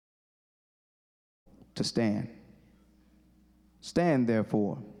to stand. Stand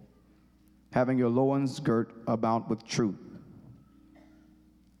therefore, having your loins girt about with truth,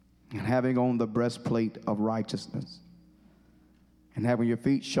 and having on the breastplate of righteousness, and having your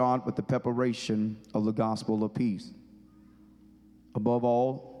feet shod with the preparation of the gospel of peace. Above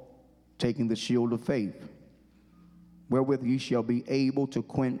all, taking the shield of faith, wherewith ye shall be able to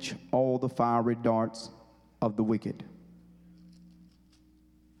quench all the fiery darts of the wicked.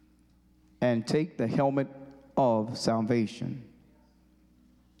 And take the helmet of salvation,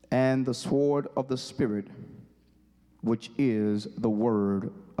 and the sword of the Spirit, which is the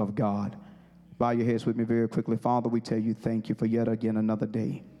word of God. Bow your heads with me very quickly. Father, we tell you thank you for yet again another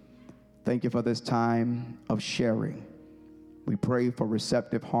day. Thank you for this time of sharing. We pray for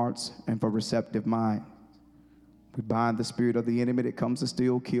receptive hearts and for receptive minds. We bind the spirit of the enemy that comes to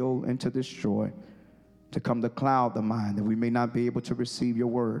steal, kill, and to destroy, to come to cloud the mind that we may not be able to receive your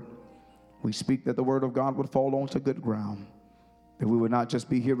word. We speak that the word of God would fall onto good ground, that we would not just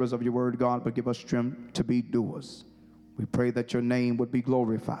be hearers of your word, God, but give us strength to be doers. We pray that your name would be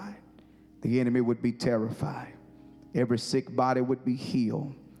glorified. The enemy would be terrified. Every sick body would be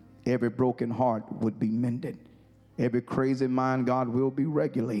healed. Every broken heart would be mended. Every crazy mind, God, will be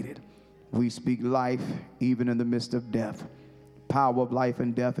regulated. We speak life even in the midst of death. Power of life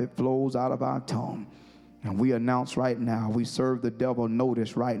and death, it flows out of our tongue. And we announce right now, we serve the devil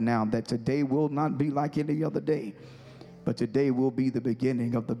notice right now that today will not be like any other day, but today will be the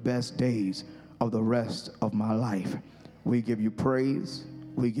beginning of the best days of the rest of my life. We give you praise,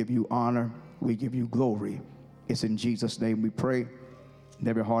 we give you honor, we give you glory. It's in Jesus' name we pray. And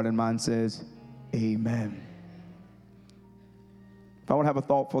every heart and mind says, amen. If I would have a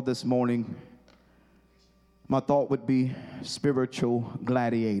thought for this morning, my thought would be spiritual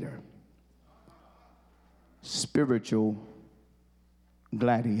gladiator. Spiritual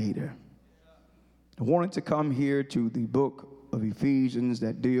gladiator. I wanted to come here to the book of Ephesians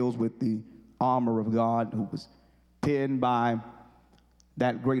that deals with the armor of God, who was penned by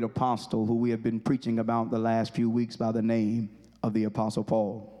that great apostle who we have been preaching about the last few weeks by the name of the Apostle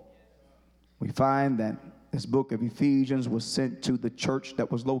Paul. We find that this book of Ephesians was sent to the church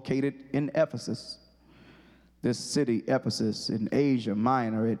that was located in Ephesus. This city, Ephesus, in Asia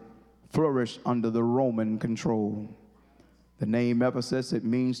Minor, it flourished under the Roman control. The name Ephesus, it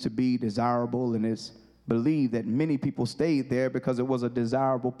means to be desirable, and it's believed that many people stayed there because it was a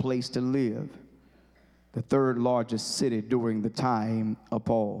desirable place to live. The third largest city during the time of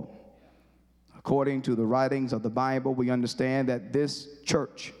Paul. According to the writings of the Bible, we understand that this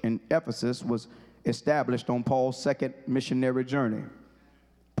church in Ephesus was established on Paul's second missionary journey.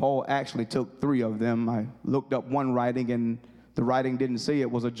 Paul actually took 3 of them. I looked up one writing, and the writing didn't say it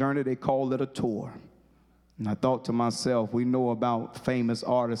was a journey. They called it a tour. And I thought to myself, we know about famous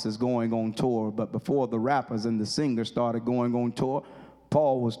artists going on tour, but before the rappers and the singers started going on tour,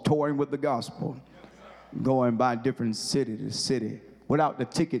 Paul was touring with the gospel, going by different city to city, without the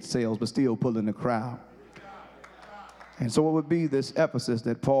ticket sales, but still pulling the crowd. And so it would be this Ephesus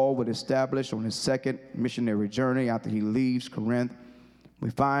that Paul would establish on his second missionary journey after he leaves Corinth. We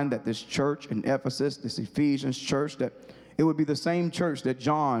find that this church in Ephesus, this Ephesians church, that it would be the same church that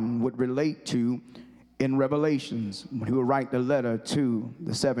John would relate to in Revelations when he would write the letter to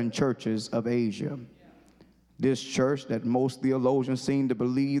the 7 churches of Asia. This church that most theologians seem to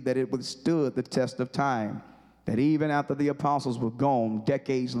believe that it withstood the test of time, that even after the apostles were gone,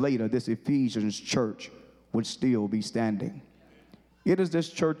 decades later, this Ephesians church would still be standing. It is this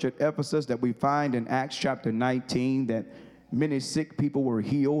church at Ephesus that we find in Acts chapter 19 that many sick people were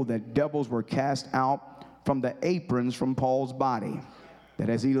healed, that devils were cast out from the aprons from Paul's body, that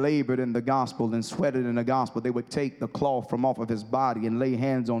as he labored in the gospel and sweated in the gospel, they would take the cloth from off of his body and lay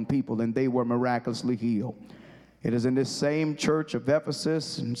hands on people, and they were miraculously healed. It is in this same church of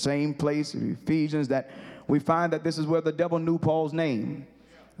Ephesus and same place of Ephesians that we find that this is where the devil knew Paul's name.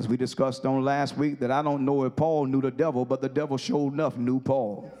 As we discussed on last week, that I don't know if Paul knew the devil, but the devil sure enough knew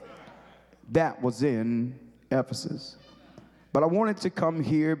Paul. That was in Ephesus. But I wanted to come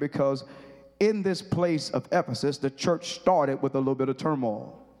here because in this place of Ephesus, the church started with a little bit of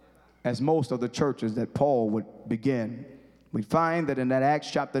turmoil, as most of the churches that Paul would begin. We find that in that Acts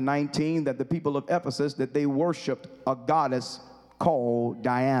chapter 19, that the people of Ephesus, that they worshiped a goddess called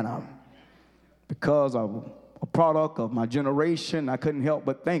Diana. Because of a product of my generation, I couldn't help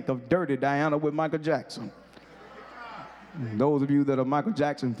but think of Dirty Diana with Michael Jackson. And those of you that are Michael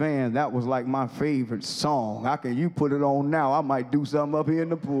Jackson fans, that was like my favorite song. You put it on now, I might do something up here in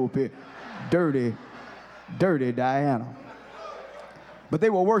the pulpit. Dirty Diana. But they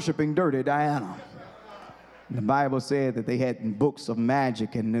were worshiping Dirty Diana. The Bible said that they had books of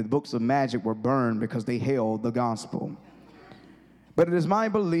magic, and the books of magic were burned because they held the gospel. But it is my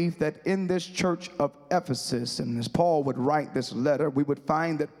belief that in this church of Ephesus, and as Paul would write this letter, we would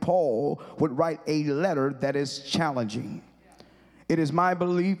find that Paul would write a letter that is challenging. It is my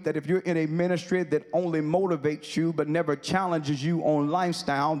belief that if you're in a ministry that only motivates you but never challenges you on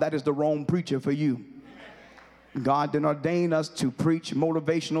lifestyle, that is the wrong preacher for you. God didn't ordain us to preach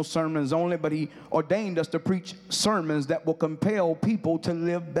motivational sermons only, but he ordained us to preach sermons that will compel people to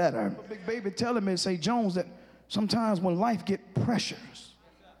live better. Big baby telling me, say, Jones, that sometimes when life get pressures,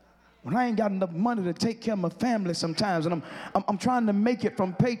 when I ain't got enough money to take care of my family sometimes, and I'm trying to make it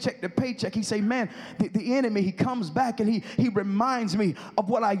from paycheck to paycheck, he say, man, the enemy, he comes back and he reminds me of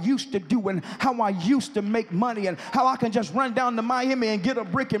what I used to do and how I used to make money and how I can just run down to Miami and get a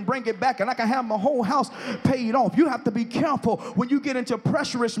brick and bring it back and I can have my whole house paid off. You have to be careful when you get into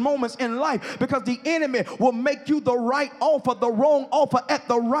pressurous moments in life, because the enemy will make you the right offer, the wrong offer at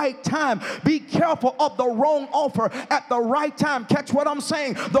the right time. Be careful of the wrong offer at the right time. Catch what I'm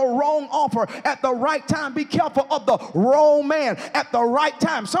saying? The wrong offer at the right time. Be careful of the wrong man at the right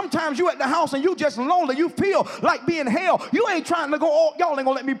time. Sometimes you at the house and you just lonely. You feel like being held. You ain't trying to go all, y'all ain't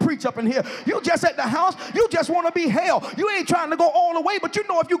gonna let me preach up in here. You just at the house. You just want to be held. You ain't trying to go all the way, but you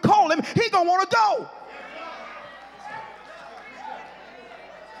know if you call him, he gonna want to go.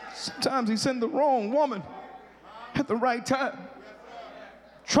 Sometimes he send the wrong woman at the right time.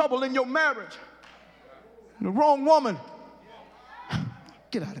 Trouble in your marriage. The wrong woman.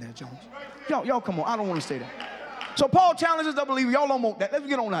 Get out of there, Jones. Y'all come on. I don't want to say that. So Paul challenges the believer. Y'all don't want that. Let's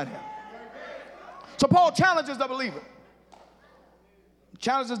get on out of here. So Paul challenges the believer. He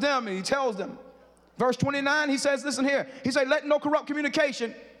challenges them and he tells them. Verse 29, he says, listen here. He said, let no corrupt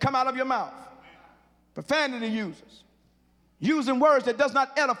communication come out of your mouth. Profanity uses. Using words that does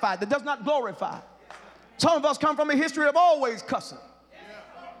not edify, that does not glorify. Some of us come from a history of always cussing.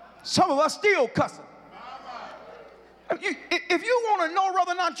 Some of us still cussing. If you want to know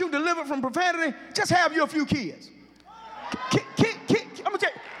whether or not you delivered from profanity, just have you a few kids. I'm going to tell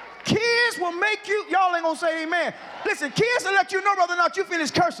you, kids will make you, y'all ain't going to say amen. Listen, kids will let you know whether or not you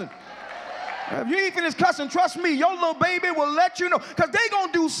finished cursing. If you ain't finished cussing, trust me, your little baby will let you know. Because they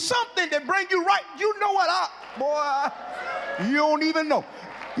going to do something that bring you right. You know what? Boy, you don't even know.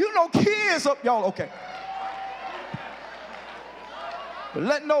 You know kids up, y'all, okay. But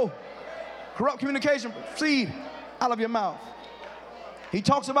let no corrupt communication proceed out of your mouth. He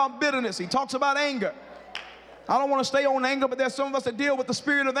talks about bitterness. He talks about anger. I don't want to stay on anger, but there's some of us that deal with the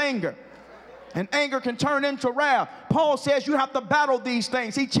spirit of anger. And anger can turn into wrath. Paul says you have to battle these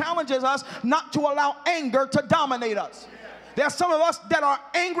things. He challenges us not to allow anger to dominate us. There's some of us that are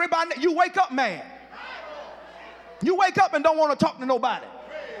angry by, you wake up mad. You wake up and don't want to talk to nobody.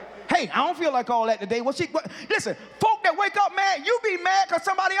 Hey, I don't feel like all that today. Listen, folk that wake up mad, you be mad because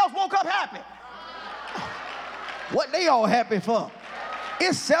somebody else woke up happy. What they all happy for?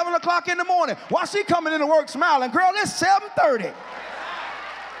 It's 7 o'clock in the morning. Why she coming into work smiling? Girl, it's 7:30.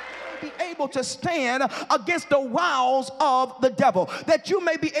 Be able to stand against the wiles of the devil, that you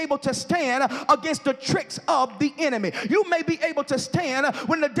may be able to stand against the tricks of the enemy. You may be able to stand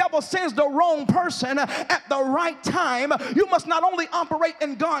when the devil sends the wrong person at the right time. You must not only operate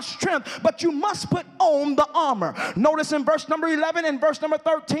in God's strength, but you must put on the armor. Notice in verse number 11 and verse number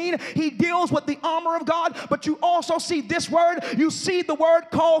 13, he deals with the armor of God, but you also see this word. You see the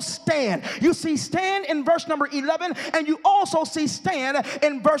word called stand. You see stand in verse number 11, and you also see stand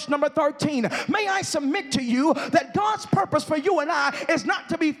in verse number 13. May I submit to you that God's purpose for you and I is not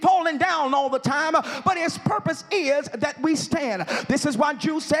to be falling down all the time, but his purpose is that we stand. This is why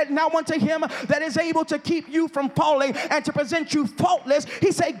Jude said, now unto him that is able to keep you from falling and to present you faultless.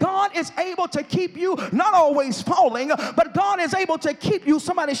 He said God is able to keep you not always falling, but God is able to keep you.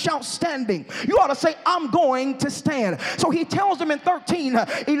 Somebody shout standing. You ought to say, I'm going to stand. So he tells them in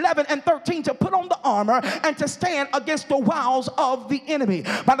 11 and 13 to put on the armor and to stand against the wiles of the enemy.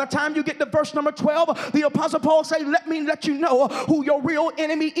 By the time you get to verse number 12, the Apostle Paul say, let me let you know who your real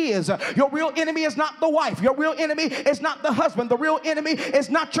enemy is. Your real enemy is not the wife. Your real enemy is not the husband. The real enemy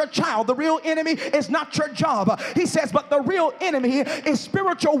is not your child. The real enemy is not your job. He says, but the real enemy is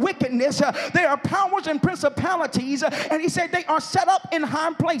spiritual wickedness. There are powers and principalities, and he said they are set up in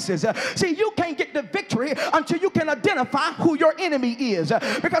high places. See, you can't get the victory until you can identify who your enemy is,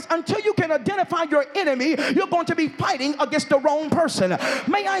 because until you can identify your enemy, you're going to be fighting against the wrong person.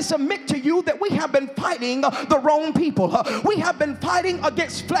 May I say submit to you that we have been fighting the wrong people. We have been fighting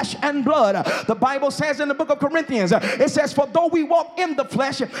against flesh and blood. The Bible says in the book of Corinthians, it says, for though we walk in the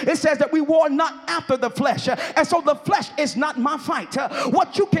flesh, it says that we war not after the flesh. And so the flesh is not my fight.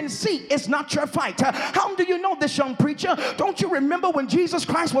 What you can see is not your fight. How do you know this, young preacher? Don't you remember when Jesus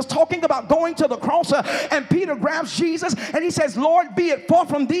Christ was talking about going to the cross and Peter grabs Jesus and he says, Lord, be it far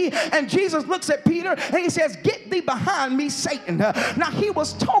from thee. And Jesus looks at Peter and he says, get thee behind me, Satan. Now he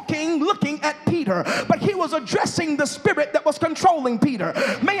was talking, looking at Peter, but he was addressing the spirit that was controlling Peter.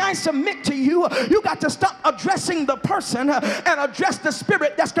 May I submit to you, you got to stop addressing the person and address the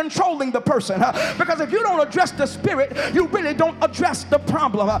spirit that's controlling the person. Because if you don't address the spirit, you really don't address the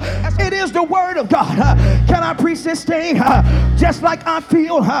problem. It is the word of God. Can I preach this thing just like I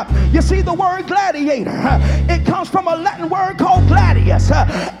feel? You see, the word gladiator, it comes from a Latin word called gladius,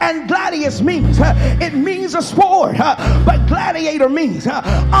 and gladius means it means a sword, but gladiator means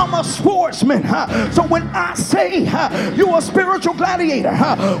I'm a swordsman. So when I say you're a spiritual gladiator,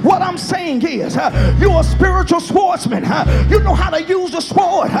 what I'm saying is you're a spiritual swordsman. You know how to use the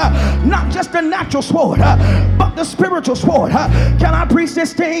sword, not just the natural sword, but the spiritual sword. Can I preach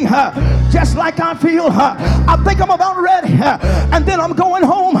this thing just like I feel? I think I'm about ready, and then I'm going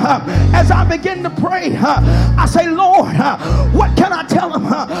home. As I begin to pray, I say, Lord, what can I tell him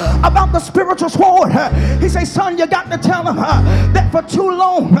about the spiritual sword? He says, son, you got to tell him that for too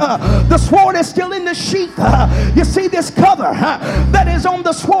long the sword is still in the sheath. You see this cover that is on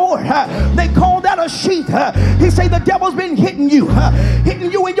the sword, they call that a sheath. He say the devil's been hitting you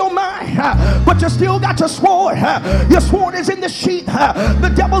in your mind, but you still got your sword. Your sword is in the sheath.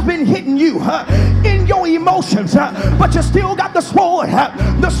 The devil's been hitting you in your emotions, but you still got the sword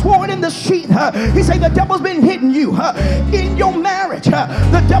in the sheath. He say the devil's been hitting you in your marriage.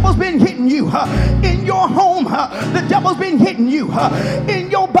 The devil's been hitting you in your home. The devil's been hitting you in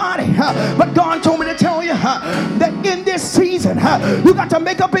your body. But God told me to tell you that in this season, you got to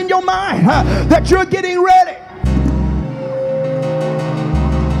make up in your mind that you're getting ready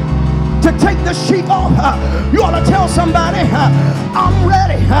to take the sheep off. You ought to tell somebody, I'm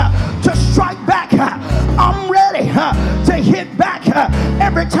ready to strike back. I'm ready to hit back.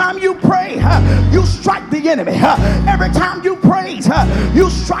 Every time you pray, you strike the enemy. Every time you praise, you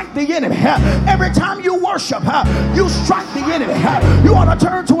strike the enemy. Every time you worship, you strike the enemy. You ought to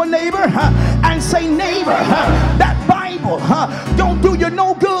turn to a neighbor and say, neighbor, that Bible don't do you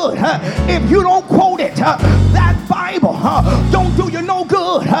no good if you don't quote it. That Bible don't do you no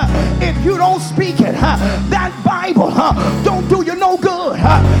good if you don't speak it. That Bible don't do you no good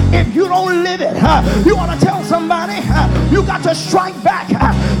if you don't live it. You want to tell somebody, you got to strike back.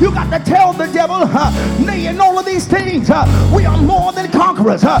 You got to tell the devil, nay, in all of these things, we are more than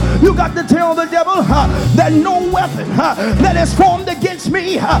conquerors. You got to tell the devil that no weapon that is formed against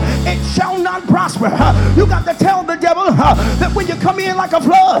me, it shall not prosper. You got to tell the devil that when you come in like a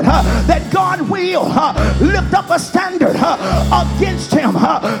flood, that God will lift up a standard against him.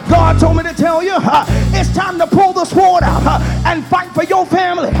 God told me to tell you, it's time to pull the sword out and fight for your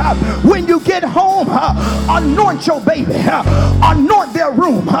family. When you get home, anoint your baby, anoint their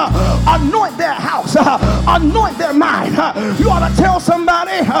room, anoint their house, anoint their mind. You ought to tell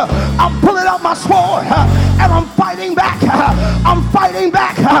somebody, I'm pulling out my sword and I'm fighting back. I'm fighting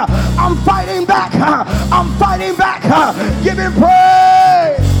back. I'm fighting back. I'm fighting back.